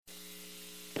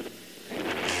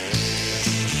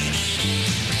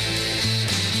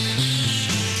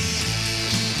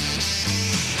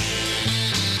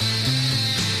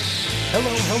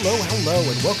Hello,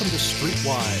 and welcome to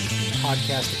Streetwise, the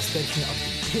podcast extension of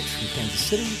The Pitch from Kansas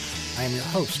City. I am your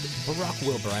host, Barack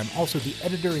Wilbur. I'm also the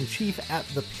editor-in-chief at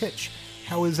The Pitch.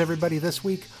 How is everybody this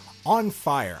week? On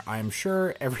fire. I'm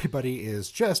sure everybody is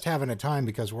just having a time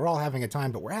because we're all having a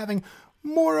time, but we're having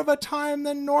more of a time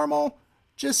than normal.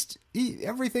 Just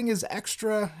everything is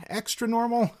extra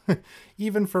normal.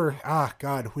 Even for,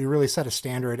 we really set a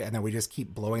standard and then we just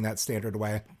keep blowing that standard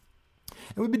away.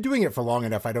 And we've been doing it for long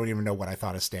enough, I don't even know what I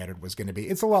thought a standard was going to be.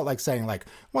 It's a lot like saying, like,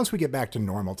 once we get back to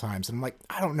normal times, and I'm like,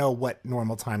 I don't know what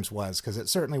normal times was, because it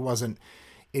certainly wasn't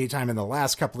any time in the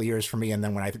last couple of years for me, and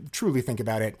then when I truly think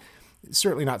about it,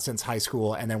 certainly not since high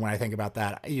school, and then when I think about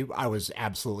that, I was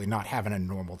absolutely not having a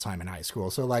normal time in high school.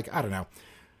 So, like, I don't know,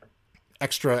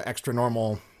 extra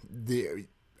normal,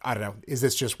 I don't know, is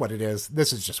this just what it is?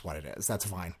 This is just what it is. That's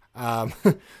fine.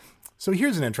 So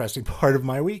here's an interesting part of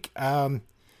my week.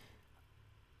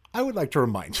 I would like to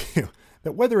remind you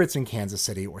that whether it's in Kansas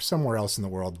City or somewhere else in the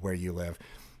world where you live,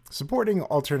 supporting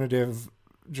alternative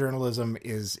journalism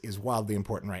is wildly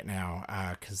important right now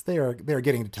because they're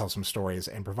getting to tell some stories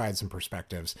and provide some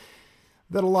perspectives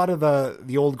that a lot of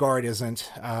the old guard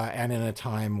isn't, and in a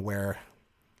time where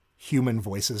human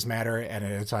voices matter and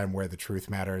in a time where the truth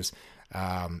matters.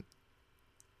 I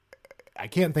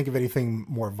can't think of anything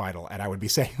more vital, and I would be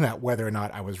saying that whether or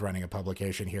not I was running a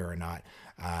publication here or not.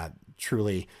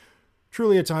 Truly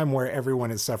a time where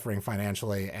everyone is suffering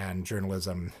financially, and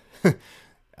journalism,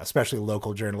 especially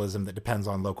local journalism that depends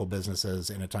on local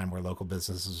businesses in a time where local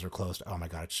businesses are closed. Oh my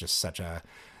God, it's just such a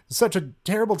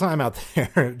terrible time out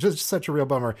there. Just such a real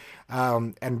bummer.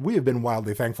 And we have been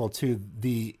wildly thankful to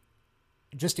the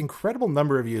just incredible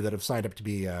number of you that have signed up to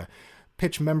be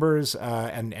Pitch members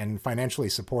and financially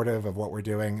supportive of what we're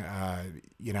doing.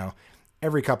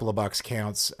 Every couple of bucks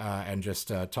counts, and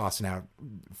just tossing out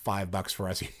 $5 for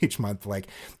us each month. Like,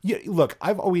 look,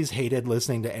 I've always hated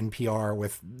listening to NPR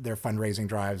with their fundraising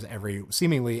drives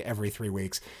seemingly every 3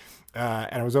 weeks.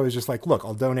 And I was always just like, look,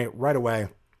 I'll donate right away.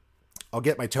 I'll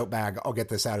get my tote bag. I'll get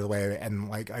this out of the way. And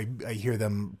like, I hear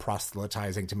them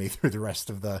proselytizing to me through the rest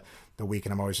of the week.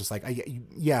 And I'm always just like,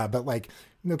 yeah, but like,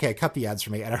 okay, cut the ads for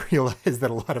me. And I realize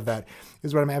that a lot of that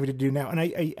is what I'm having to do now. And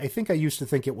I think I used to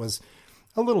think it was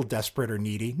a little desperate or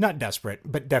needy, not desperate,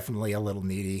 but definitely a little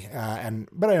needy.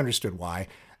 But I understood why.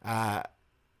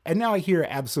 And now I hear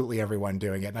absolutely everyone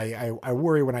doing it. And I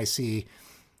worry when I see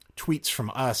tweets from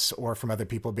us or from other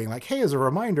people being like, hey, as a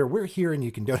reminder, we're here and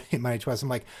you can donate money to us. I'm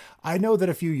like, I know that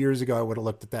a few years ago I would have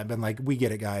looked at that and been like, we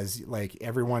get it, guys. Like,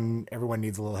 everyone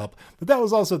needs a little help. But that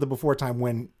was also the before time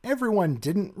when everyone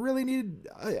didn't really need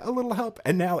a little help.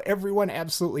 And now everyone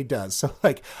absolutely does. So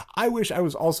like, I wish I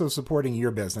was also supporting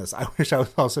your business. I wish I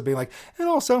was also being like, and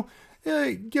also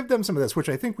give them some of this, which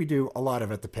I think we do a lot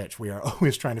of at The Pitch. We are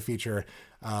always trying to feature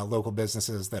local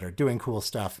businesses that are doing cool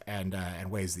stuff and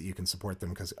ways that you can support them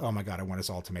because, oh my God, I want us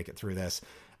all to make it through this.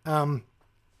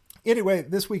 Anyway,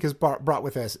 this week has brought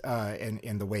with us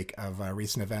in the wake of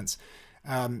recent events.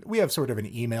 We have sort of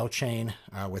an email chain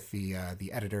with the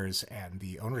editors and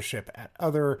the ownership at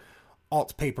other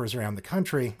alt papers around the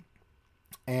country.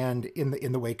 And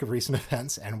in the wake of recent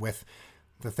events and with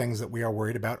the things that we are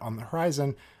worried about on the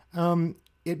horizon,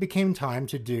 it became time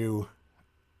to do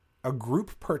a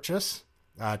group purchase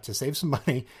to save some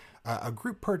money, a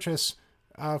group purchase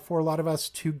for a lot of us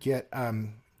to get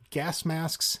gas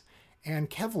masks and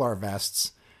Kevlar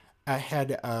vests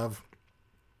ahead of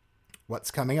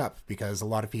what's coming up, because a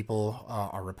lot of people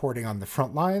are reporting on the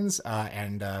front lines,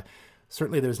 and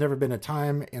certainly there's never been a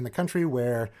time in the country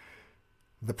where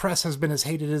the press has been as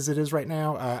hated as it is right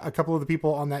now. A couple of the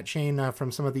people on that chain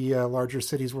from some of the larger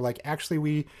cities were like, actually,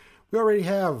 we already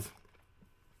have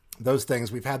those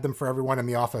things. We've had them for everyone in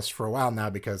the office for a while now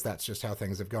because that's just how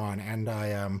things have gone. And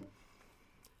I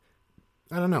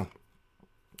don't know.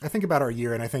 I think about our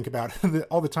year and I think about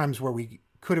all the times where we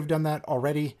could have done that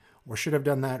already or should have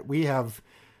done that. We have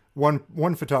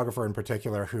one photographer in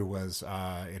particular who was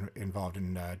involved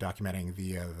in documenting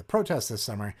the protests this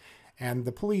summer, and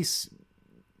the police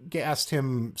gassed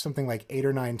him something like 8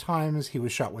 or 9 times. He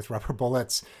was shot with rubber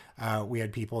bullets. We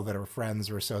had people that are friends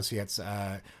or associates.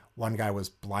 One guy was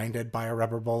blinded by a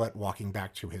rubber bullet walking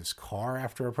back to his car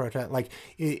after a protest. Like,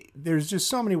 there's just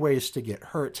so many ways to get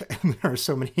hurt. And there are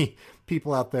so many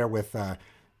people out there with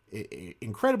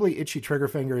incredibly itchy trigger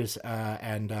fingers.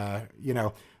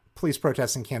 Police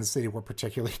protests in Kansas City were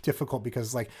particularly difficult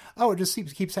because, like, it just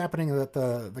keeps happening that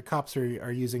the cops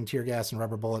are using tear gas and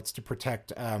rubber bullets to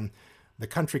protect the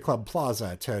Country Club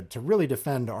Plaza to really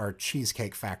defend our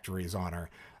Cheesecake Factory's honor.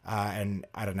 And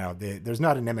I don't know, there's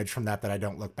not an image from that I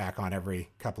don't look back on every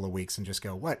couple of weeks and just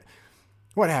go, what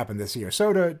happened this year?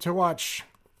 So to watch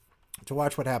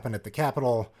what happened at the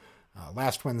Capitol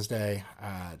last Wednesday,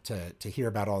 to hear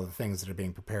about all the things that are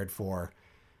being prepared for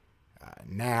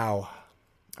now,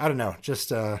 I don't know,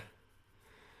 just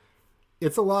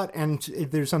it's a lot, and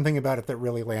there's something about it that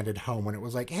really landed home when it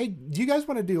was like, hey, do you guys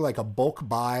want to do like a bulk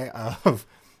buy of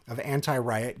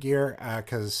anti-riot gear?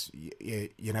 Because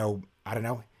you know, I don't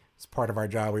know, it's part of our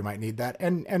job. We might need that,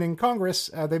 and in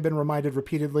Congress, they've been reminded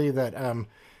repeatedly that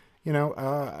you know,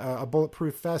 a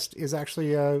bulletproof vest is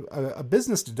actually a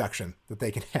business deduction that they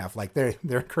can have. Like they're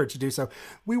encouraged to do so.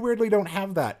 We weirdly don't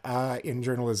have that in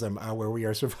journalism, where we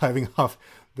are surviving off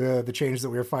the change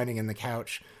that we are finding in the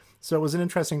couch. So it was an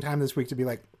interesting time this week to be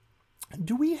like,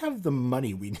 do we have the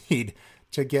money we need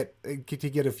to get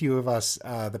a few of us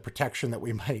the protection that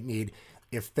we might need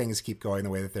if things keep going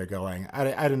the way that they're going?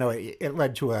 I don't know. It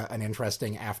led to an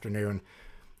interesting afternoon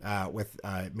with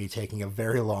me taking a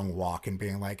very long walk and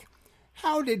being like,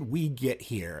 how did we get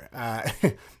here?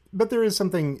 But there is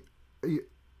something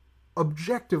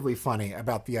objectively funny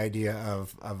about the idea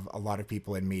of a lot of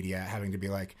people in media having to be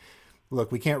like,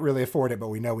 look, we can't really afford it, but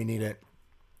we know we need it.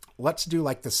 Let's do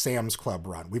like the Sam's Club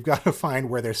run. We've got to find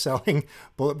where they're selling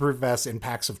bulletproof vests in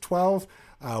packs of 12.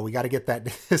 We got to get that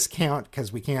discount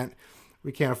because we can't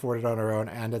afford it on our own.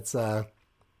 And it's, I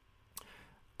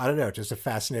don't know, just a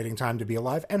fascinating time to be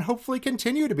alive and hopefully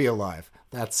continue to be alive.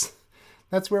 That's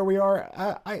where we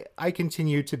are. I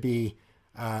continue to be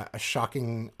a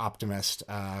shocking optimist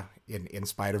in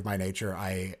spite of my nature.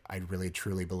 I really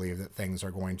truly believe that things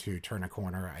are going to turn a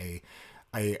corner.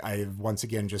 I've once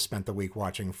again just spent the week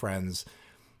watching friends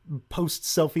post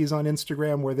selfies on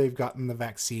Instagram where they've gotten the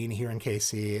vaccine here in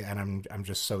KC, and I'm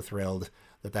just so thrilled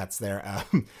that that's there.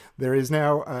 There is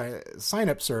now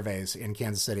sign-up surveys in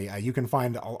Kansas City. You can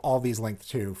find all these linked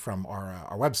to from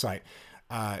our website,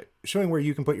 showing where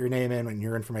you can put your name in and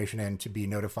your information in to be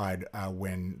notified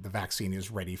when the vaccine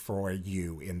is ready for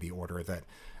you in the order that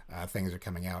things are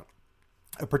coming out.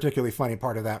 A particularly funny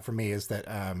part of that for me is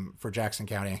that for Jackson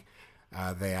County,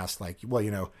 they asked, like, well,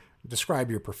 you know, describe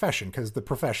your profession, because the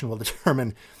profession will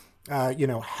determine, you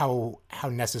know, how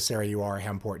necessary you are,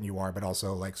 how important you are, but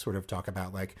also like sort of talk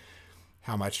about like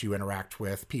how much you interact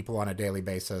with people on a daily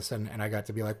basis. And I got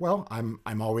to be like, well,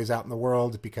 I'm always out in the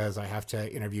world because I have to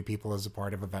interview people as a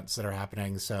part of events that are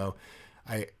happening. So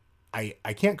I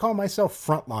can't call myself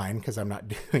frontline because I'm not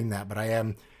doing that, but I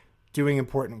am doing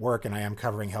important work, and I am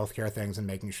covering healthcare things and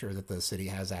making sure that the city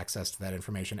has access to that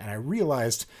information. And I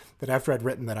realized that after I'd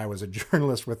written that I was a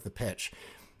journalist with the pitch,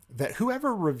 that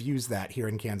whoever reviews that here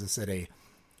in Kansas City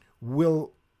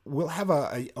will have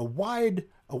a wide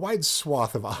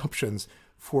swath of options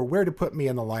for where to put me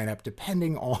in the lineup,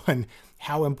 depending on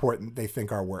how important they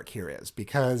think our work here is.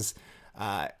 Because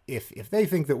if they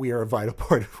think that we are a vital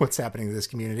part of what's happening in this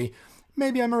community,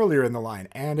 maybe I'm earlier in the line.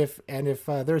 And if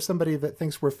there's somebody that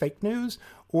thinks we're fake news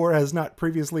or has not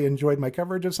previously enjoyed my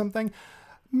coverage of something,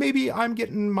 maybe I'm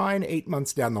getting mine 8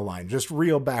 months down the line, just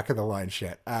real back of the line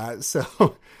shit.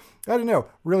 So I don't know,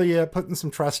 really putting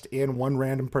some trust in one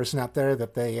random person out there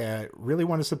that they really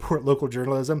want to support local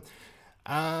journalism.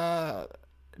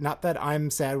 Not that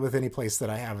I'm sad with any place that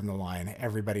I have in the line.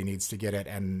 Everybody needs to get it.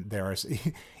 And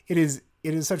it is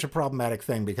such a problematic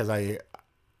thing because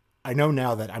I know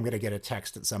now that I'm going to get a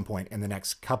text at some point in the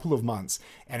next couple of months.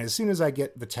 And as soon as I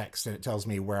get the text and it tells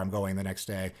me where I'm going the next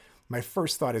day, my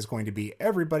first thought is going to be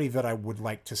everybody that I would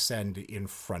like to send in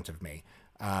front of me.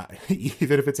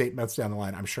 Even if it's 8 months down the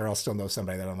line, I'm sure I'll still know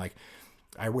somebody that I'm like,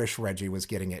 I wish Reggie was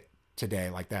getting it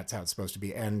today. Like that's how it's supposed to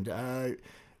be. And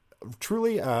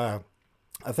truly a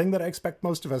thing that I expect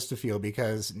most of us to feel,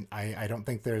 because I don't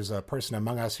think there's a person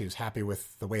among us who's happy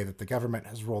with the way that the government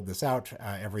has rolled this out.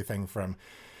 Everything from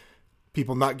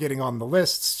people not getting on the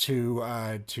lists to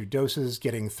doses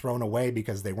getting thrown away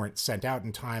because they weren't sent out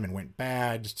in time and went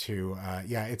bad to,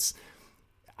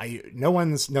 no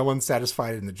one's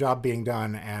satisfied in the job being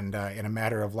done. And in a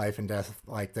matter of life and death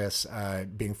like this,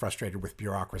 being frustrated with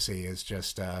bureaucracy is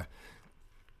just, I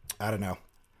don't know,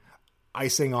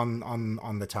 icing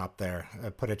on the top there.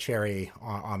 Put a cherry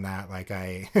on that. Like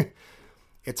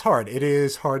it's hard. It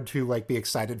is hard to like be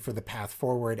excited for the path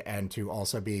forward and to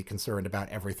also be concerned about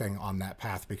everything on that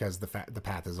path because the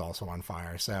path is also on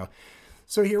fire. So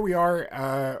here we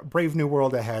are, brave new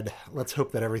world ahead. Let's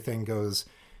hope that everything goes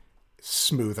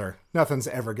smoother. Nothing's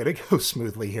ever going to go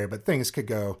smoothly here, but things could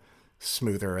go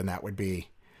smoother, and that would be,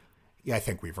 I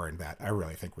think we've earned that. I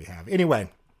really think we have.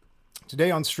 Anyway, today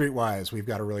on Streetwise, we've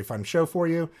got a really fun show for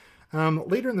you.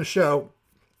 Later in the show,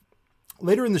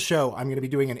 I'm going to be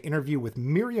doing an interview with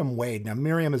Miriam Wade. Now,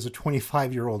 Miriam is a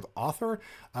 25-year-old author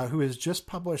who has just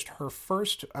published her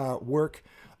first work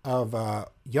of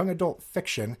young adult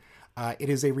fiction. It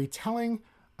is a retelling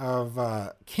of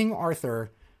King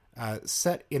Arthur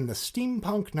set in the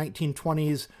steampunk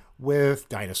 1920s with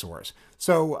dinosaurs.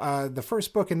 So the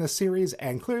first book in this series,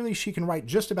 and clearly she can write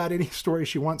just about any story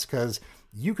she wants because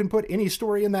you can put any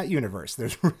story in that universe.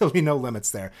 There's really no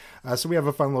limits there. So we have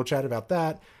a fun little chat about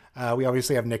that. We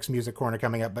obviously have Nick's Music Corner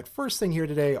coming up. But first thing here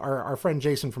today, our friend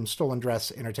Jason from Stolen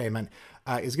Dress Entertainment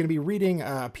is going to be reading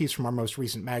a piece from our most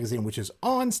recent magazine, which is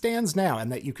on stands now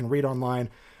and that you can read online.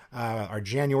 Our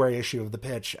January issue of The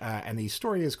Pitch, and the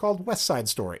story is called Westside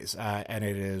Stories, and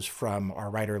it is from our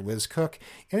writer Liz Cook,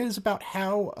 and it is about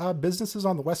how businesses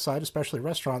on the West Side, especially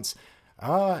restaurants,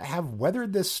 have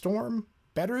weathered this storm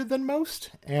better than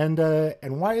most, and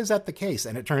why is that the case?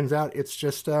 And it turns out it's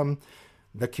just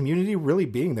the community really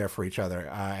being there for each other,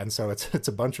 and so it's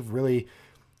a bunch of really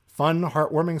fun,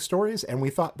 heartwarming stories, and we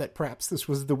thought that perhaps this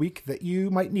was the week that you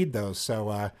might need those.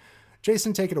 So,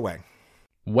 Jason, take it away.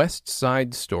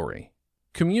 Westside Story.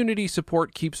 Community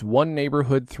support keeps one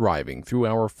neighborhood thriving through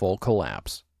our full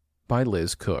collapse. By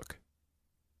Liz Cook.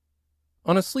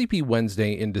 On a sleepy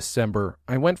Wednesday in December,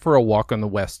 I went for a walk on the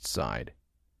West Side.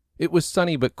 It was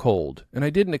sunny but cold, and I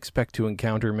didn't expect to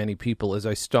encounter many people as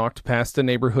I stalked past the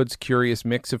neighborhood's curious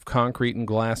mix of concrete and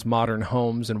glass modern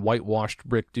homes and whitewashed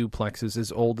brick duplexes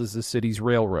as old as the city's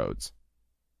railroads.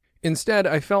 Instead,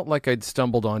 I felt like I'd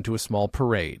stumbled onto a small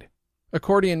parade.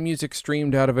 Accordion music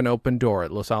streamed out of an open door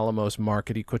at Los Alamos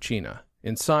Market y Cocina.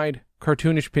 Inside,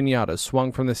 cartoonish piñatas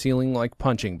swung from the ceiling like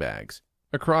punching bags.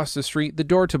 Across the street, the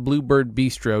door to Bluebird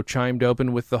Bistro chimed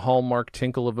open with the hallmark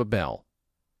tinkle of a bell.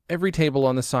 Every table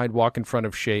on the sidewalk in front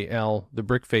of Chez Elle, the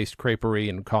brick-faced creperie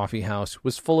and coffee house,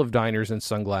 was full of diners in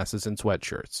sunglasses and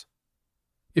sweatshirts.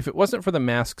 If it wasn't for the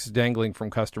masks dangling from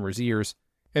customers' ears,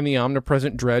 and the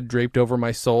omnipresent dread draped over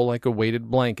my soul like a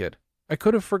weighted blanket, I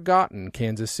could have forgotten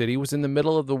Kansas City was in the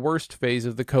middle of the worst phase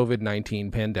of the COVID-19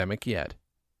 pandemic yet.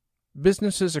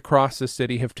 Businesses across the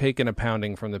city have taken a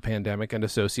pounding from the pandemic and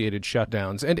associated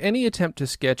shutdowns, and any attempt to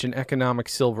sketch an economic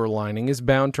silver lining is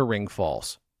bound to ring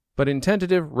false. But in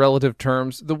tentative, relative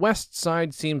terms, the West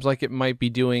Side seems like it might be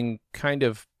doing kind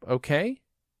of okay?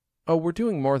 Oh, we're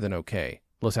doing more than okay,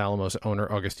 Los Alamos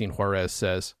owner Agustin Juarez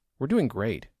says. We're doing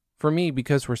great. For me,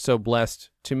 because we're so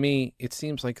blessed, to me, it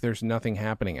seems like there's nothing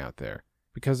happening out there,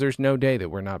 because there's no day that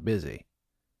we're not busy.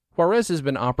 Juarez has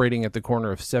been operating at the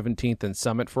corner of 17th and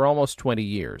Summit for almost 20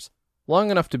 years,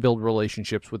 long enough to build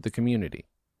relationships with the community,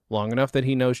 long enough that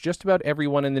he knows just about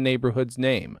everyone in the neighborhood's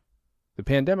name. The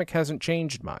pandemic hasn't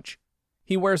changed much.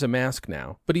 He wears a mask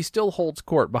now, but he still holds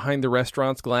court behind the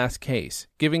restaurant's glass case,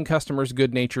 giving customers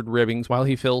good-natured ribbings while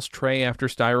he fills tray after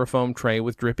styrofoam tray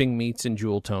with dripping meats and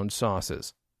jewel-toned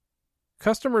sauces.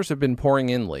 Customers have been pouring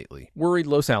in lately, worried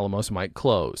Los Alamos might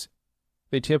close.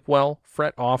 They tip well,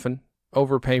 fret often,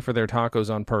 overpay for their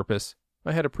tacos on purpose.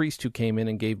 I had a priest who came in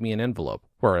and gave me an envelope,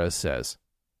 Juarez says.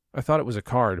 I thought it was a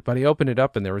card, but I opened it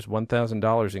up and there was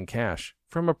 $1,000 in cash.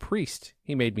 From a priest.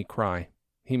 He made me cry.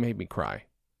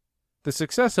 The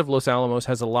success of Los Alamos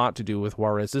has a lot to do with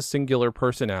Juarez's singular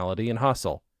personality and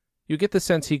hustle. You get the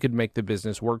sense he could make the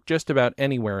business work just about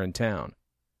anywhere in town.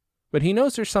 But he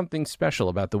knows there's something special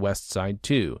about the West Side,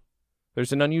 too.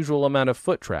 There's an unusual amount of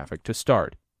foot traffic to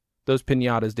start. Those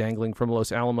piñatas dangling from Los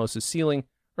Alamos' ceiling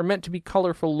are meant to be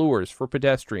colorful lures for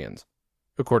pedestrians.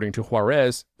 According to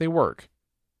Juarez, they work.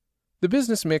 The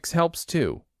business mix helps,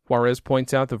 too. Juarez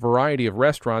points out the variety of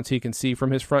restaurants he can see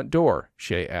from his front door: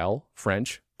 Chez Elle,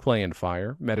 French, Clay and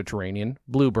Fire, Mediterranean,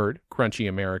 Bluebird, Crunchy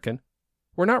American.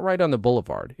 We're not right on the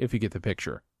boulevard, if you get the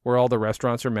picture, where all the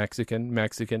restaurants are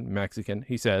Mexican,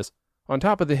 he says. On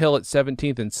top of the hill at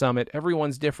 17th and Summit,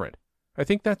 everyone's different. I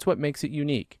think that's what makes it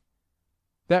unique.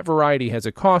 That variety has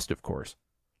a cost, of course.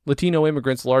 Latino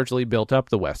immigrants largely built up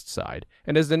the West Side,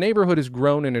 and as the neighborhood has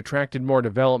grown and attracted more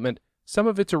development, some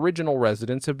of its original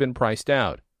residents have been priced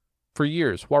out. For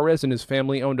years, Juarez and his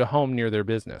family owned a home near their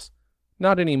business.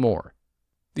 Not anymore.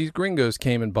 These gringos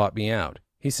came and bought me out.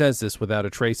 He says this without a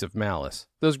trace of malice.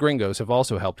 Those gringos have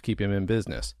also helped keep him in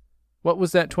business. What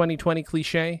was that 2020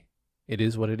 cliché? It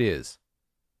is what it is.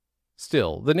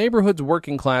 Still, the neighborhood's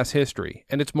working-class history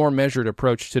and its more measured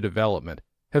approach to development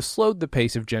have slowed the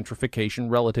pace of gentrification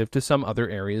relative to some other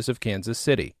areas of Kansas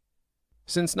City.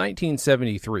 Since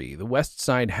 1973, the West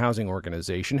Side Housing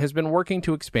Organization has been working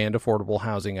to expand affordable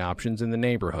housing options in the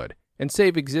neighborhood and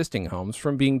save existing homes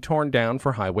from being torn down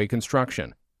for highway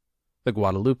construction. The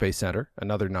Guadalupe Center,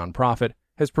 another nonprofit,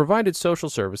 has provided social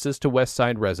services to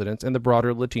Westside residents and the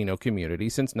broader Latino community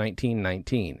since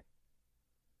 1919.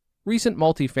 Recent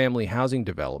multifamily housing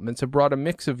developments have brought a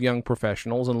mix of young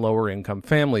professionals and lower-income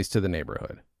families to the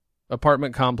neighborhood.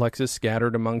 Apartment complexes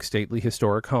scattered among stately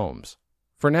historic homes.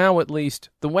 For now, at least,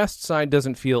 the Westside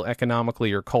doesn't feel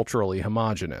economically or culturally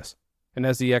homogenous, and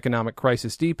as the economic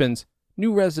crisis deepens,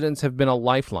 new residents have been a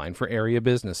lifeline for area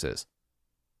businesses.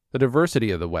 The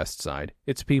diversity of the Westside,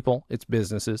 its people, its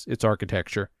businesses, its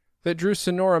architecture, that drew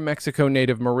Sonora, Mexico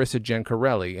native Marissa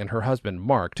Gencarelli and her husband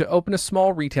Mark to open a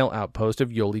small retail outpost of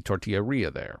Yoli Tortilleria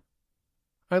there.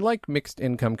 I like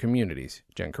mixed-income communities,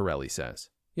 Gencarelli says.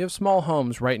 You have small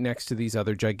homes right next to these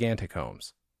other gigantic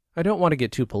homes. I don't want to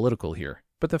get too political here,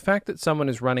 but the fact that someone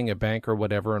is running a bank or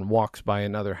whatever and walks by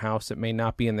another house that may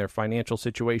not be in their financial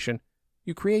situation,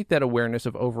 you create that awareness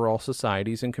of overall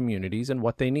societies and communities and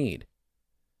what they need.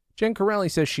 Gencarelli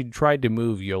says she'd tried to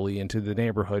move Yoli into the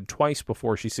neighborhood twice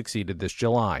before she succeeded this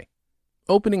July.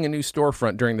 Opening a new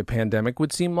storefront during the pandemic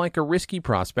would seem like a risky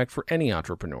prospect for any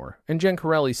entrepreneur, and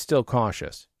Gencarelli's still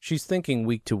cautious. She's thinking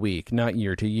week to week, not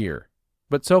year to year.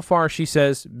 But so far, she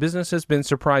says, business has been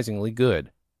surprisingly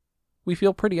good. We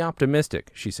feel pretty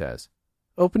optimistic, she says.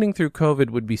 Opening through COVID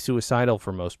would be suicidal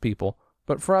for most people,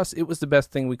 but for us it was the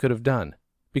best thing we could have done.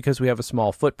 Because we have a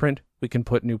small footprint, we can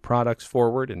put new products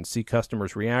forward and see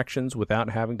customers' reactions without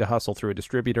having to hustle through a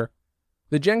distributor.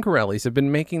 The Gencarellis have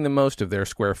been making the most of their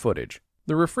square footage.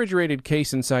 The refrigerated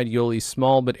case inside Yoli's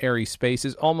small but airy space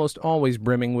is almost always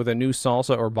brimming with a new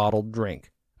salsa or bottled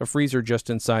drink. A freezer just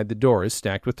inside the door is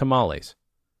stacked with tamales.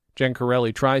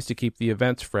 Gencarelli tries to keep the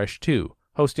events fresh too,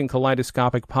 hosting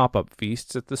kaleidoscopic pop-up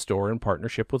feasts at the store in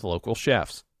partnership with local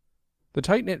chefs. The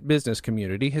tight-knit business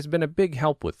community has been a big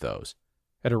help with those.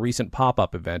 At a recent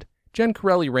pop-up event,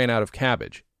 Gencarelli ran out of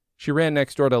cabbage. She ran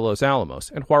next door to Los Alamos,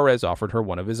 and Juarez offered her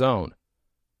one of his own.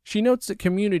 She notes that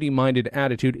community-minded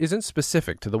attitude isn't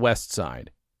specific to the Westside.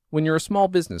 When you're a small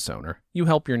business owner, you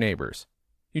help your neighbors.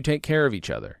 You take care of each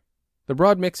other. The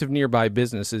broad mix of nearby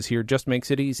businesses here just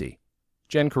makes it easy.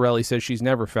 Gencarelli says she's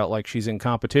never felt like she's in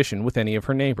competition with any of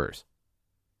her neighbors.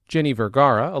 Jenny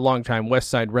Vergara, a longtime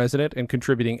Westside resident and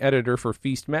contributing editor for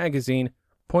Feast magazine,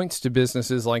 points to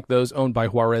businesses like those owned by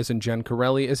Juarez and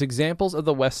Gencarelli as examples of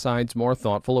the Westside's more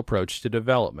thoughtful approach to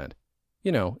development.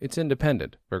 You know, it's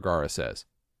independent, Vergara says.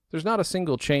 There's not a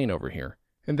single chain over here,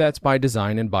 and that's by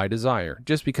design and by desire,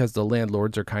 just because the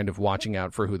landlords are kind of watching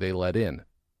out for who they let in.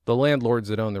 The landlords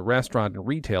that own the restaurant and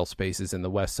retail spaces in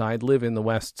the Westside live in the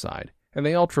Westside, and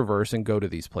they all traverse and go to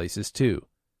these places too.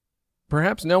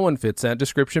 Perhaps no one fits that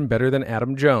description better than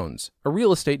Adam Jones, a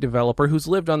real estate developer who's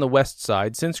lived on the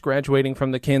Westside since graduating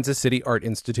from the Kansas City Art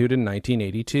Institute in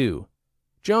 1982.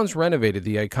 Jones renovated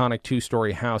the iconic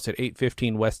two-story house at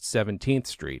 815 West 17th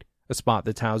Street, a spot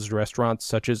that's housed restaurants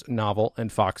such as Novel and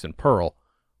Fox and Pearl.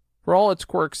 For all its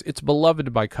quirks, it's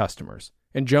beloved by customers,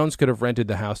 and Jones could have rented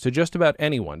the house to just about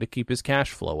anyone to keep his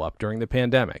cash flow up during the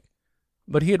pandemic.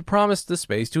 But he had promised the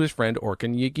space to his friend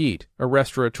Orkan Yigit, a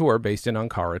restaurateur based in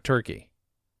Ankara, Turkey.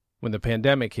 When the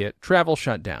pandemic hit, travel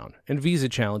shut down, and visa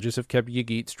challenges have kept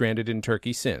Yigit stranded in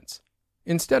Turkey since.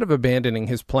 Instead of abandoning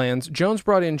his plans, Jones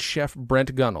brought in chef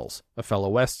Brent Gunnels, a fellow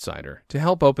Westsider, to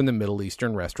help open the Middle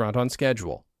Eastern restaurant on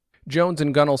schedule. Jones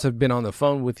and Gunnels have been on the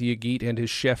phone with Yigit and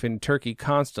his chef in Turkey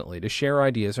constantly to share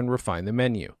ideas and refine the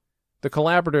menu. The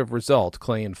collaborative result,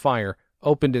 Clay and Fire,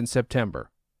 opened in September.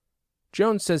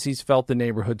 Jones says he's felt the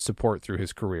neighborhood's support through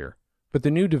his career, but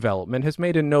the new development has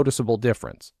made a noticeable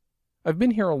difference. I've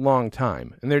been here a long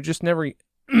time, and there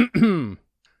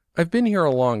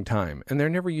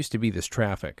never used to be this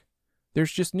traffic.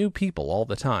 There's just new people all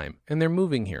the time, and they're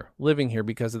moving here, living here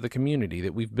because of the community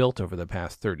that we've built over the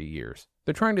past 30 years.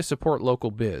 They're trying to support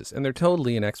local biz, and they're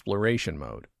totally in exploration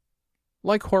mode.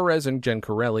 Like Juarez and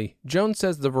Gencarelli, Jones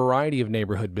says the variety of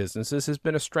neighborhood businesses has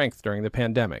been a strength during the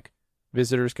pandemic.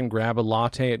 Visitors can grab a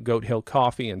latte at Goat Hill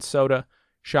Coffee and Soda,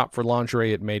 shop for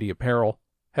lingerie at Mady Apparel,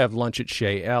 have lunch at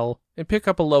Chez L, and pick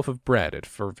up a loaf of bread at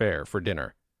Fervert for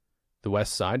dinner. The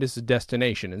Westside is a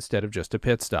destination instead of just a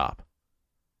pit stop.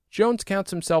 Jones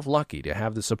counts himself lucky to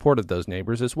have the support of those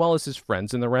neighbors as well as his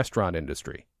friends in the restaurant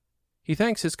industry. He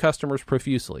thanks his customers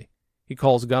profusely. He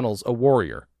calls Gunnels a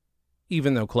warrior.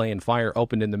 Even though Clay and Fire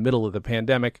opened in the middle of the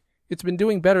pandemic, it's been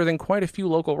doing better than quite a few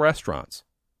local restaurants.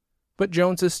 But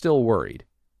Jones is still worried.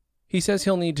 He says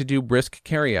he'll need to do brisk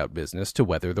carry-out business to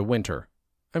weather the winter.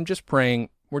 I'm just praying.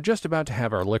 We're just about to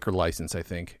have our liquor license, I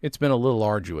think. It's been a little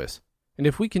arduous. And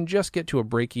if we can just get to a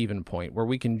break-even point where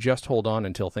we can just hold on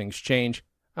until things change,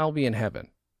 I'll be in heaven.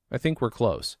 I think we're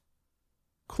close.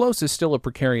 Close is still a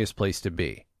precarious place to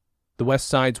be. The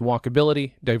Westside's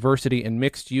walkability, diversity, and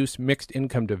mixed-use,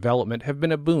 mixed-income development have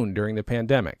been a boon during the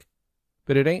pandemic.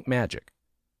 But it ain't magic.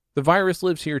 The virus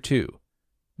lives here too.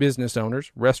 Business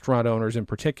owners, restaurant owners in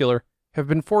particular, have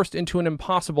been forced into an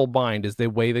impossible bind as they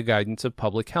weigh the guidance of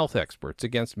public health experts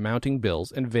against mounting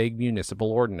bills and vague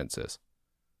municipal ordinances.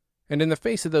 And in the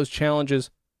face of those challenges,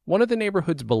 one of the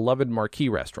neighborhood's beloved marquee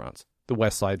restaurants, the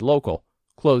Westside Local,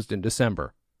 closed in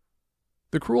December.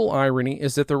 The cruel irony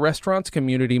is that the restaurant's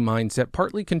community mindset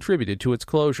partly contributed to its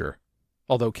closure.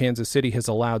 Although Kansas City has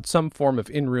allowed some form of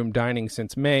in-room dining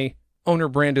since May, owner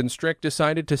Brandon Strick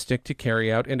decided to stick to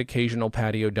carry-out and occasional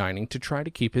patio dining to try to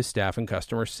keep his staff and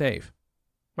customers safe.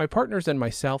 My partners and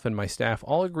myself and my staff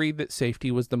all agreed that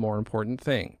safety was the more important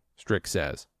thing, Strick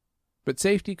says. But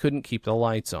safety couldn't keep the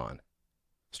lights on.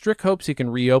 Strick hopes he can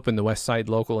reopen the Westside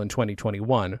Local in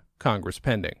 2021, Congress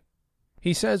pending.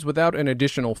 He says without an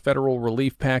additional federal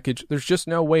relief package, there's just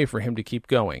no way for him to keep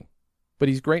going. But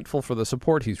he's grateful for the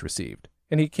support he's received,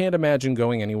 and he can't imagine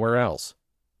going anywhere else.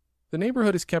 The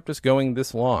neighborhood has kept us going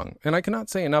this long, and I cannot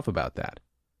say enough about that.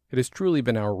 It has truly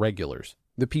been our regulars,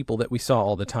 the people that we saw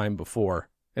all the time before,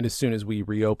 and as soon as we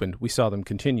reopened, we saw them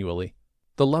continually.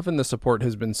 The love and the support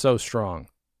has been so strong.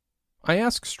 I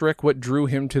ask Strick what drew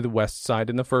him to the West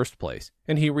Side in the first place,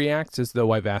 and he reacts as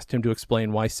though I've asked him to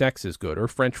explain why sex is good or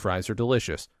French fries are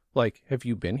delicious. Like, have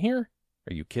you been here?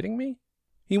 Are you kidding me?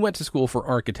 He went to school for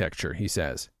architecture, he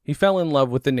says. He fell in love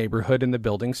with the neighborhood and the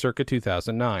building circa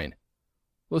 2009.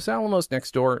 Los Alamos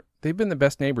next door, they've been the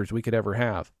best neighbors we could ever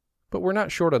have. But we're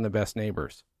not short on the best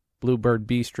neighbors. Bluebird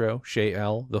Bistro, Chez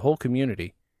Elle, the whole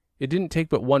community. It didn't take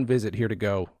but one visit here to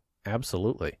go,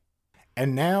 absolutely.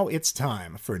 And now it's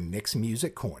time for Nick's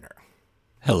Music Corner.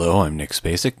 Hello, I'm Nick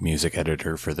Spacek, music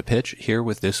editor for The Pitch, here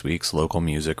with this week's local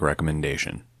music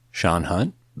recommendation. Sean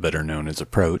Hunt, better known as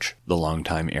Approach, the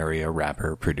longtime area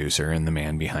rapper, producer, and the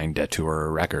man behind Datura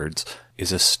Records,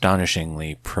 is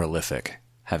astonishingly prolific,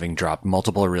 having dropped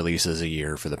multiple releases a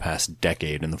year for the past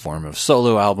decade in the form of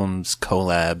solo albums,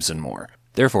 collabs, and more.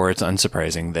 Therefore, it's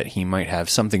unsurprising that he might have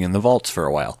something in the vaults for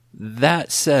a while.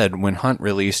 That said, when Hunt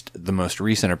released the most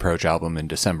recent Approach album in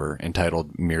December,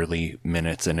 entitled Merely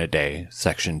Minutes in a Day,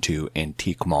 Section 2,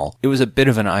 Antique Mall, it was a bit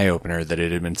of an eye-opener that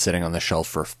it had been sitting on the shelf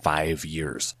for 5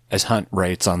 years. As Hunt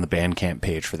writes on the Bandcamp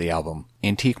page for the album,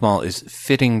 Antique Mall is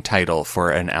fitting title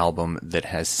for an album that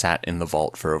has sat in the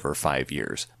vault for over 5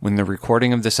 years. When the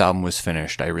recording of this album was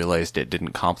finished, I realized it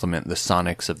didn't complement the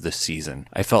sonics of the season.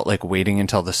 I felt like waiting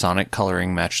until the sonic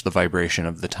coloring matched the vibration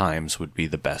of the times would be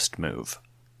the best move.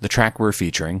 The track we're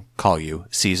featuring, Call You,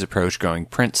 sees Approach going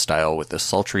Prince style with a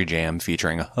sultry jam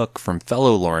featuring a hook from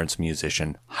fellow Lawrence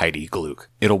musician Heidi Gluck.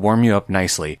 It'll warm you up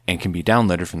nicely and can be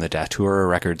downloaded from the Datura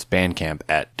Records Bandcamp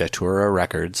at Datura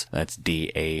Records, that's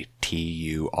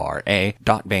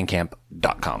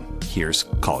DATURA.bandcamp.com. Here's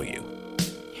Call You.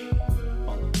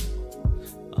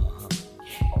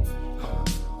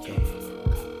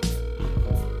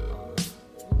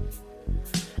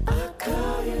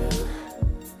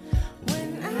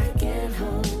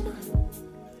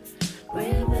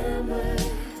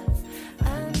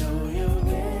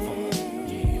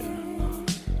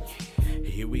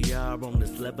 On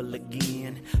this level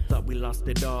again, thought we lost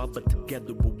it all, but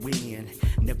together we'll win.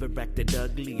 Never acted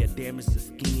ugly or damaged the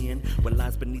skin. What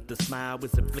lies beneath the smile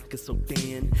is a flicker so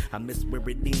thin. I miss where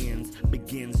it ends,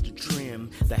 begins to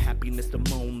trim. The happiness of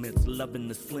moments, loving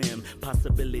the slim.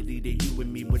 Possibility that you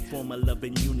and me would form a love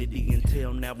and unity.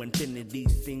 Until now infinity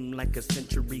seemed like a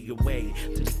century away.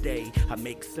 Today I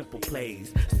make simple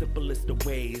plays, simplest of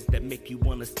ways that make you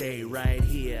wanna stay right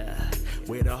here,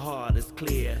 where the heart is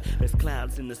clear. There's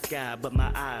clouds in the sky, but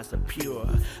my eyes are pure.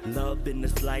 Love in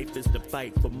this life is to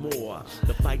fight for more.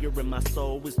 The fire in my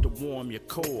soul is to warm your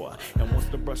core. And once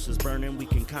the brush is burning, we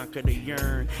can conquer the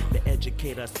yearn. To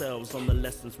educate ourselves on the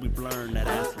lessons we've learned. That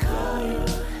I'll call you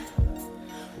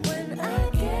when I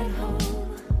get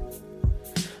home.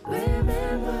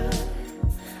 Remember,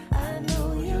 I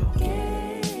know your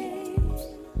games.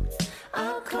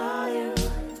 I'll call you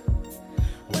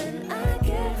when I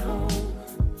get home.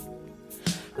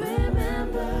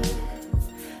 Remember,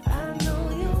 I know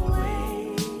your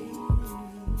ways.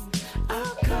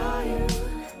 I'll call you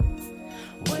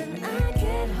when I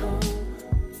get home.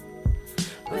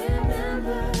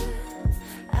 Remember,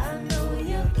 I know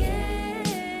your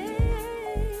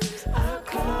games. I'll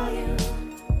call you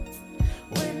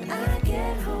when I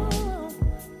get home.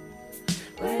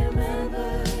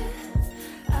 Remember,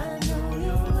 I know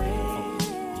your ways.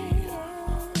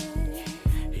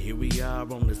 Here we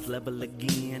are on this level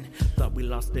again. Thought we we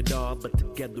lost it all, but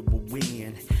together we'll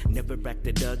win. Never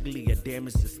acted ugly or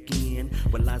damaged the skin.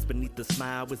 What lies beneath the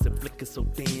smile is a flicker so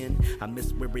thin. I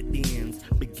miss where it ends,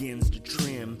 begins to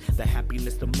trim. The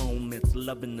happiness, the moments,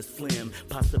 loving the slim.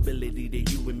 Possibility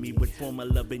that you and me would form a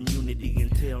love and unity.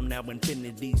 Until now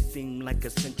infinity seemed like a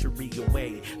century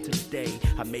away. Today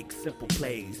I make simple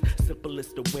plays,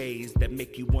 simplest of ways that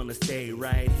make you wanna stay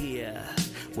right here.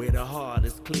 Where the heart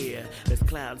is clear, there's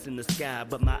clouds in the sky,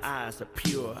 but my eyes are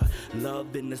pure.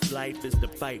 Love in this life is to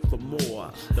fight for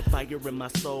more. The fire in my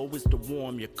soul is to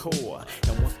warm your core.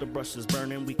 And once the brush is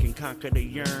burning, we can conquer the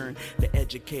yearn. To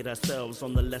educate ourselves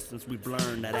on the lessons we've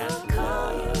learned. Now that's I'll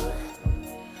call you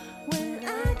when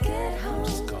I get home.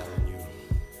 just calling you.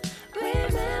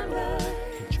 Remember,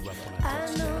 Hit you up when I I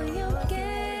touch know down. your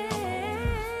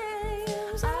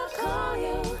games. I'll call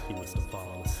you You must have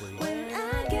fallen asleep. when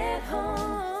I get But I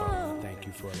wanna home. thank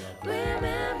you for loving me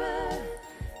Remember,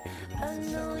 and giving I us a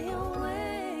know second. your way.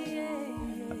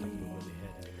 I think we're really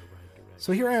heading in the right direction.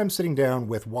 So here I am sitting down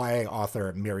with YA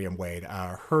author Miriam Wade.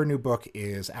 Her new book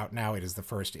is out now. It is the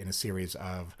first in a series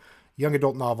of young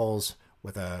adult novels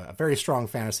with a very strong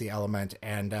fantasy element.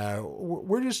 And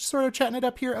we're just sort of chatting it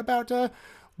up here about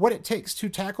what it takes to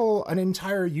tackle an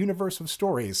entire universe of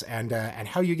stories and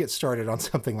how you get started on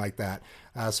something like that.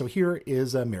 So here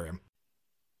is Miriam.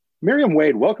 Miriam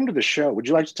Wade, welcome to the show. Would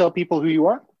you like to tell people who you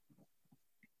are?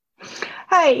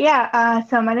 Hi, yeah.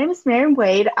 So my name is Miriam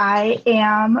Wade. I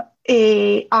am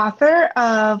a author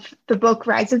of the book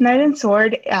Rise of Knight and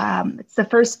Sword. It's the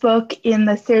first book in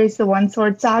the series, The One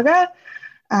Sword Saga.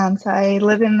 So I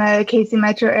live in the Casey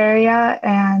metro area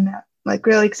and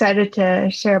really excited to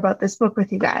share about this book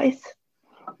with you guys.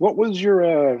 What was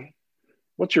your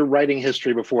what's your writing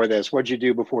history before this? What'd you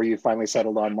do before you finally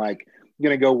settled on I'm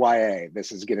gonna go YA?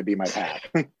 This is gonna be my path.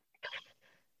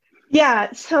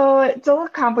 Yeah, so it's a little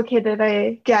complicated,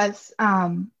 I guess.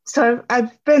 So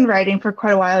I've been writing for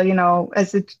quite a while,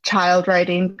 as a child,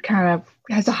 writing kind of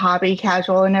as a hobby,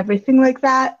 casual and everything like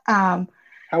that. How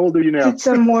old are you now? Did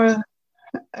some more,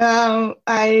 I'm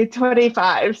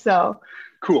 25, so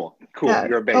Cool.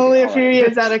 You're a baby. only a All few right.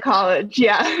 years out of college,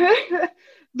 yeah.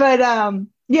 But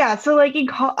yeah, so in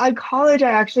college,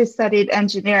 I actually studied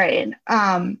engineering.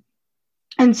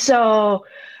 And so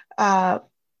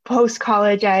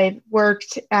post-college, I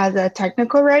worked as a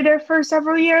technical writer for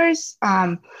several years,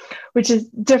 which is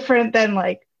different than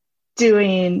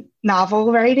doing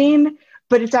novel writing,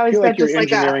 but it's I always feel been like your just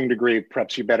engineering degree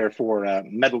preps you better for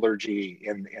metallurgy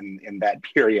in that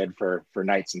period for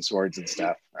knights and swords and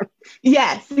stuff.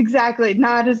 yes, exactly.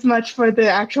 Not as much for the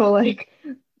actual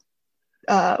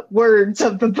words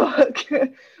of the book.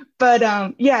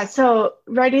 But yeah, so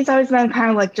writing's always been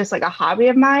kind of just a hobby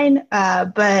of mine.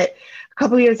 But a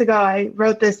couple of years ago, I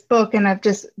wrote this book and I've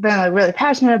just been really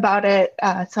passionate about it.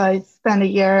 So I spent a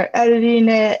year editing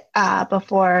it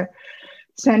before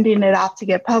sending it off to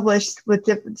get published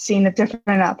seeing if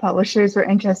different publishers were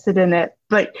interested in it.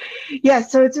 But yeah,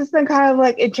 so it's just been kind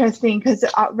of interesting because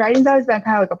writing's always been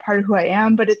kind of a part of who I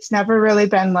am, but it's never really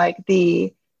been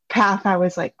the path I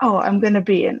was oh, I'm going to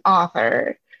be an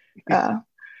author.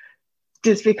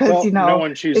 Just because, no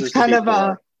one chooses it's kind to of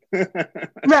be a,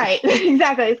 right,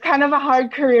 exactly. It's kind of a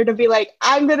hard career to be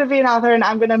I'm going to be an author and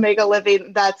I'm going to make a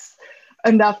living. That's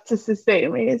enough to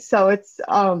sustain me. So it's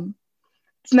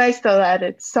nice though that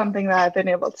it's something that I've been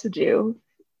able to do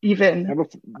even. Now,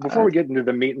 before we get into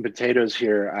the meat and potatoes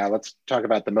here, let's talk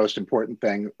about the most important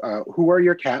thing. Who are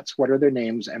your cats? What are their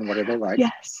names and what are they like?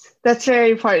 Yes, that's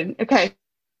very important. Okay,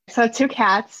 so 2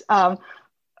 cats.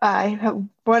 I have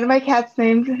one of my cats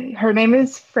her name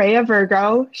is Freya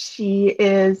Virgo. She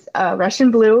is Russian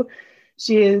blue.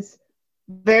 She is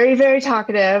very, very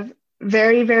talkative,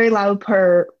 very, very loud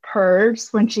purrs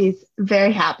when she's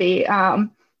very happy.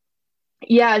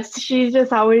 Yeah, she's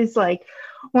just always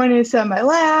wanting to sit on my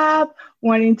lap,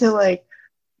 wanting to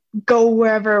go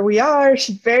wherever we are.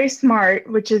 She's very smart,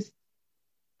 which is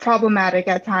problematic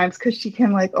at times because she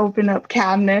can open up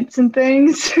cabinets and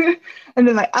things. And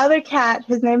then my other cat,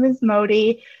 his name is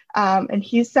Modi, and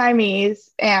he's Siamese,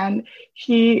 and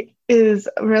he is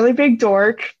a really big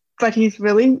dork, but he's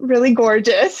really, really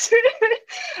gorgeous.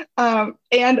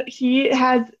 And he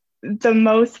has the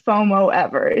most FOMO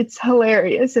ever. It's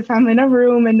hilarious. If I'm in a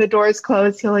room and the door's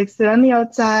closed, he'll sit on the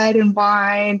outside and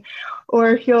whine,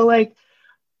 or he'll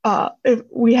if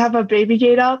we have a baby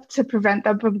gate up to prevent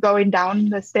them from going down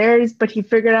the stairs, but he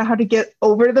figured out how to get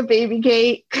over the baby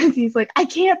gate because he's I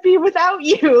can't be without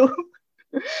you.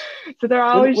 So they're When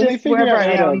always they just figure wherever out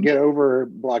I how to am. get over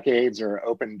blockades or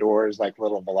open doors like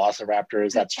little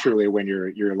velociraptors, that's truly when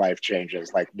your life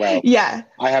changes. Like, well, Yeah.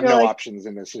 I have You're no like, options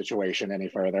in this situation any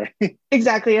further.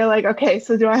 exactly. You're like, okay,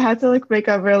 so do I have to like make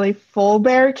a really full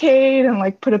barricade and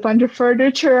like put a bunch of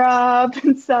furniture up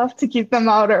and stuff to keep them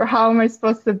out, or how am I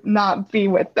supposed to not be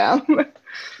with them?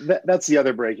 That's the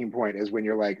other breaking point, is when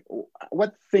you're like,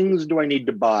 what things do I need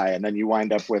to buy? And then you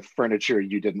wind up with furniture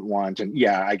you didn't want. And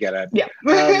yeah, I get it. Yeah.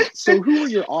 So who were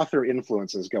your author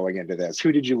influences going into this?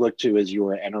 Who did you look to as you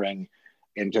were entering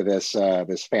into this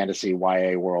fantasy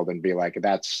YA world and be like,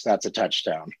 that's a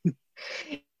touchstone?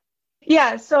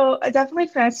 Yeah, so definitely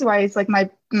fantasy YA is like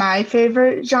my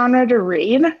favorite genre to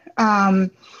read.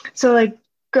 So like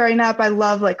growing up, I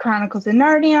love like Chronicles of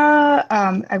Narnia.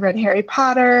 I read Harry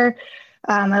Potter.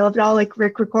 I loved all like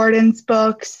Rick Riordan's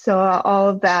books, so all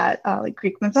of that like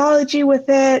Greek mythology with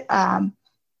it.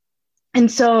 And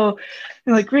so,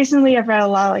 like recently, I've read a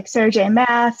lot of like Sarah J.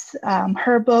 Maas,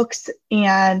 her books,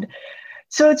 and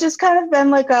so it's just kind of been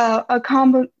like a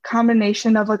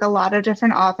combination of like a lot of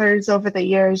different authors over the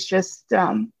years, just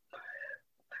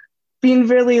being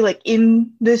really like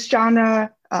in this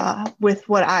genre with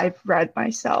what I've read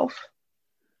myself.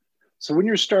 So when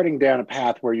you're starting down a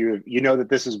path where you know that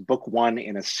this is book one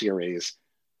in a series,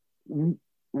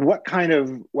 what kind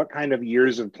of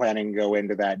years of planning go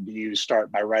into that? Do you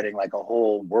start by writing like a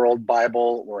whole world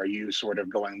Bible, or are you sort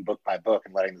of going book by book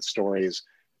and letting the stories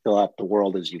fill out the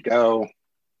world as you go?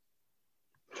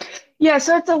 Yeah,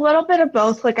 so it's a little bit of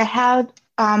both. Like I had,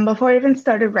 before I even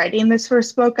started writing this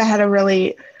first book, I had a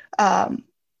really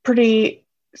pretty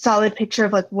solid picture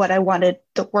of like what I wanted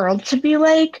the world to be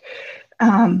like.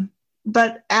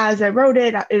 But as I wrote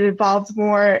it, it evolved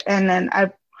more. And then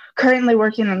I'm currently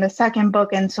working on the second book.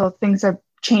 And so things are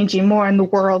changing more and the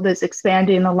world is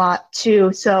expanding a lot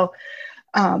too. So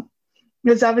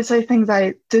there's obviously things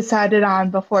I decided on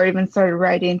before I even started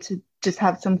writing to just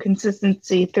have some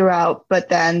consistency throughout, but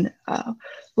then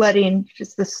letting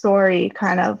just the story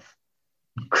kind of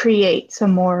create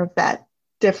some more of that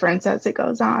difference as it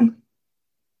goes on.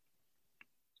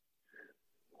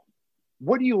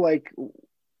 What do you like?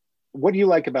 What do you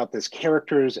like about this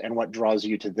characters, and what draws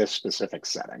you to this specific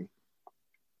setting?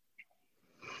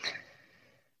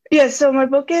 Yeah, so my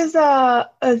book is a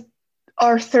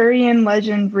Arthurian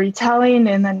legend retelling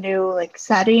in a new like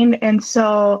setting, and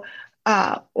so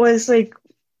was like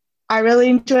I really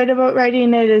enjoyed about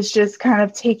writing it is just kind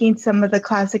of taking some of the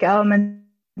classic elements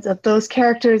of those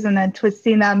characters and then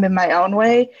twisting them in my own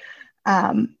way.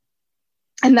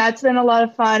 And that's been a lot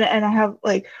of fun. And I have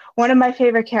like one of my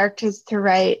favorite characters to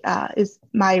write is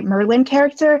my Merlin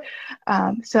character.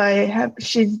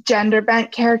 She's gender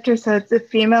bent character. So it's a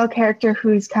female character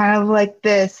who's kind of like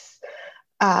this,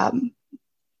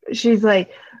 she's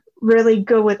like really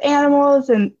good with animals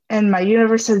and my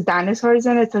universe has dinosaurs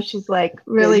in it. So she's like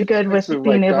really good with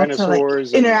being like able to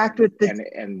like interact with the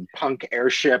and punk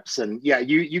airships. And yeah,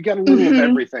 you get a little of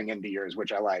everything into yours,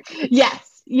 which I like.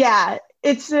 Yes. Yeah.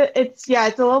 It's a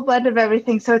little blend of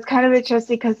everything. So it's kind of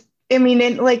interesting because I mean,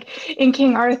 in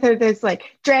King Arthur, there's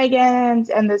like dragons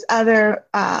and there's other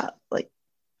like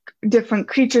different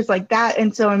creatures like that.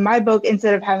 And so in my book,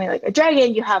 instead of having like a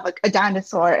dragon, you have like a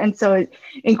dinosaur. And so it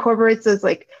incorporates those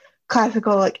like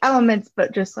classical like elements,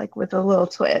 but just like with a little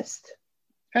twist.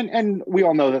 And we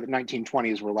all know that the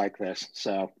 1920s were like this.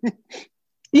 So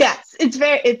yes, it's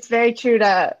very true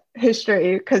to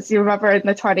history because you remember in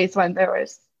the 20s when there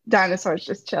was dinosaurs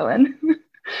just chilling.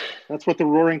 That's what the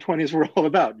Roaring '20s were all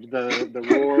about. The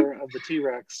roar of the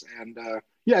T-Rex and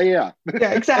yeah.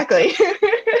 Yeah, exactly.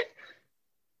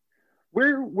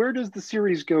 Where does the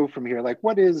series go from here? Like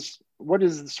what is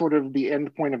sort of the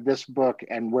end point of this book,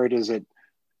 and where is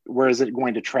it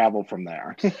going to travel from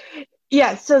there?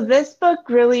 Yeah, so this book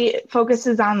really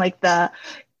focuses on like the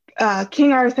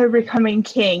King Arthur becoming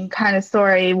king kind of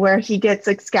story where he gets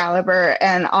Excalibur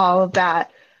and all of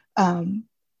that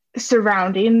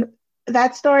surrounding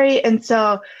that story. And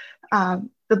so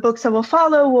the books that will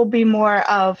follow will be more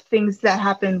of things that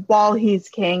happen while he's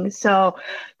king. So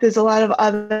there's a lot of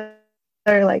other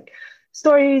like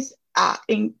stories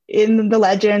in the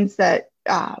legends that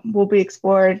will be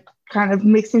explored, kind of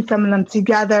mixing some of them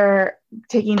together,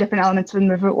 taking different elements from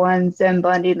different ones and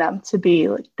blending them to be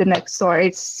like the next story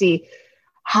to see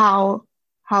how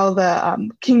the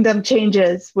kingdom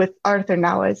changes with Arthur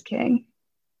now as king.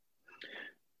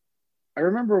 I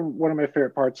remember one of my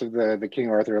favorite parts of the King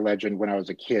Arthur legend when I was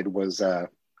a kid was I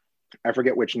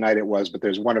forget which night it was, but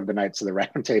there's one of the Knights of the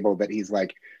Round Table that he's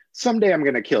like, someday I'm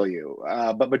going to kill you,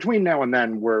 but between now and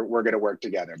then we're going to work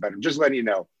together. But I'm just letting you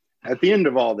know, at the end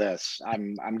of all this,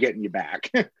 I'm getting you back.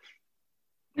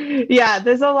 Yeah,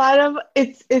 there's a lot of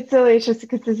it's delicious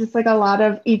because there's just like a lot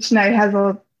of each night has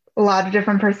a lot of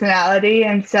different personality,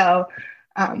 and so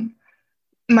um,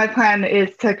 my plan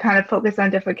is to kind of focus on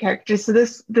different characters. So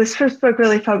this first book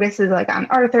really focuses like on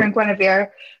Arthur and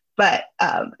Guinevere, but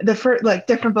the first like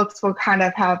different books will kind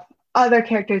of have other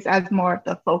characters as more of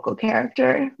the focal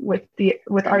character with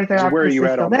And Arthur so where are you obviously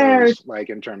at still on there. those, like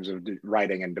in terms of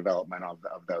writing and development of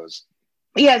those?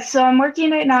 Yeah, so I'm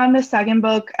working right now on the second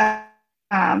book. I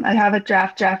have a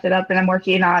drafted up, and I'm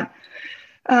working on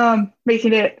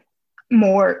making it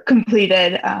more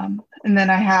completed. And then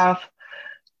I have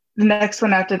the next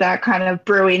one after that kind of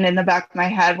brewing in the back of my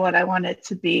head what I want it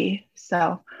to be.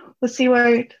 So we'll see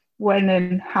when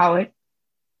and how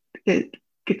it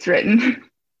gets written.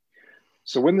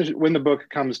 So when the book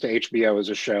comes to HBO as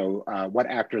a show, what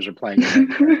actors are playing the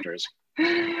main characters?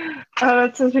 Oh,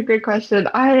 that's such a great question.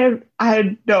 I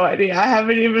had no idea. I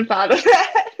haven't even thought of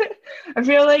that. I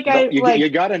feel like No, you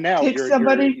gotta know. pick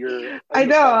somebody. You're I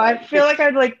know. I feel like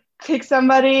I'd like pick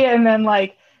somebody and then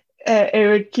like it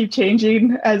would keep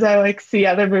changing as I like see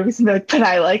other movies and be like, but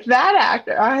I like that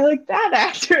actor. I like that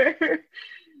actor.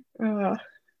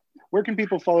 Where can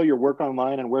people follow your work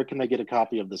online, and where can they get a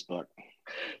copy of this book?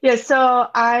 Yeah, so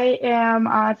I am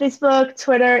on Facebook,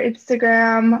 Twitter,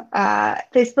 Instagram,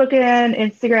 Facebook and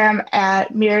Instagram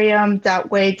at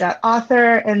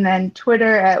miriam.wade.author, and then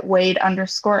Twitter at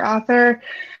wade_author.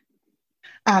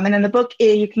 And then the book,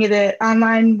 you can get it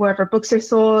online wherever books are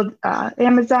sold,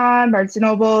 Amazon, Barnes &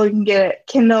 Noble. You can get it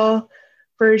Kindle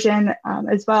version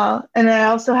as well. And then I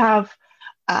also have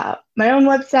my own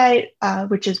website,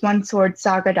 which is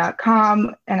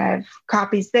oneswordsaga.com, and I have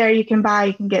copies there you can buy.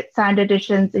 You can get signed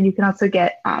editions, and you can also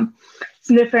get some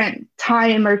different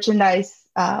tie-in merchandise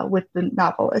with the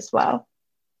novel as well.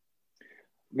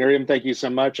 Miriam, thank you so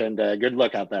much, and good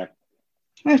luck out there.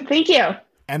 Thank you.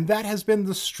 And that has been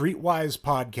the Streetwise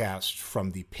podcast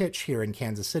from The Pitch here in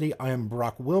Kansas City. I am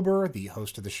Brock Wilbur, the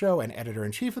host of the show and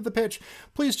editor-in-chief of The Pitch.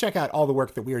 Please check out all the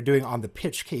work that we are doing on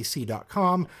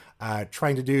thepitchkc.com,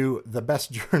 trying to do the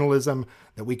best journalism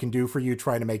that we can do for you,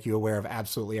 trying to make you aware of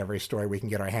absolutely every story we can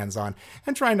get our hands on,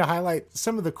 and trying to highlight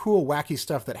some of the cool, wacky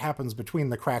stuff that happens between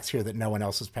the cracks here that no one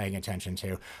else is paying attention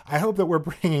to. I hope that we're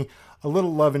bringing a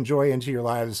little love and joy into your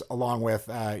lives, along with,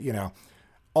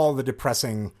 all the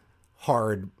depressing,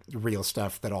 hard, real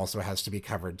stuff that also has to be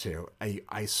covered too.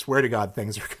 I swear to God,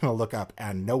 things are going to look up,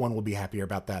 and no one will be happier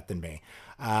about that than me.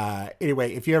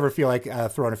 Anyway, if you ever feel like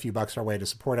throwing a few bucks our way to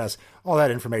support us, all that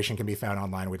information can be found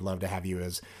online. We'd love to have you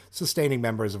as sustaining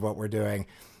members of what we're doing.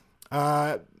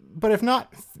 But if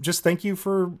not, just thank you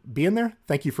for being there.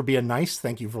 Thank you for being nice.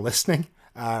 Thank you for listening.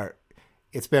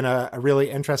 It's been a really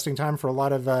interesting time for a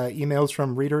lot of emails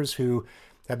from readers who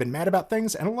have been mad about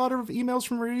things, and a lot of emails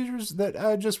from readers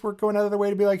that just were going out of their way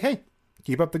to be like, hey,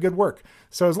 keep up the good work.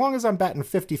 So as long as I'm batting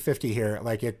 50-50 here,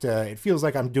 like it feels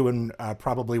like I'm doing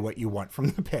probably what you want from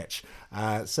The Pitch.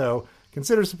 So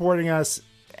consider supporting us.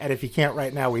 And if you can't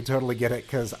right now, we totally get it,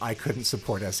 because I couldn't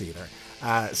support us either.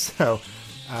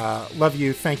 Love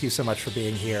you. Thank you so much for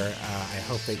being here. I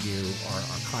hope that you are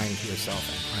kind to yourself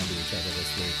and kind to each other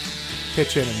this week.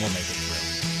 Pitch in and we'll make it through.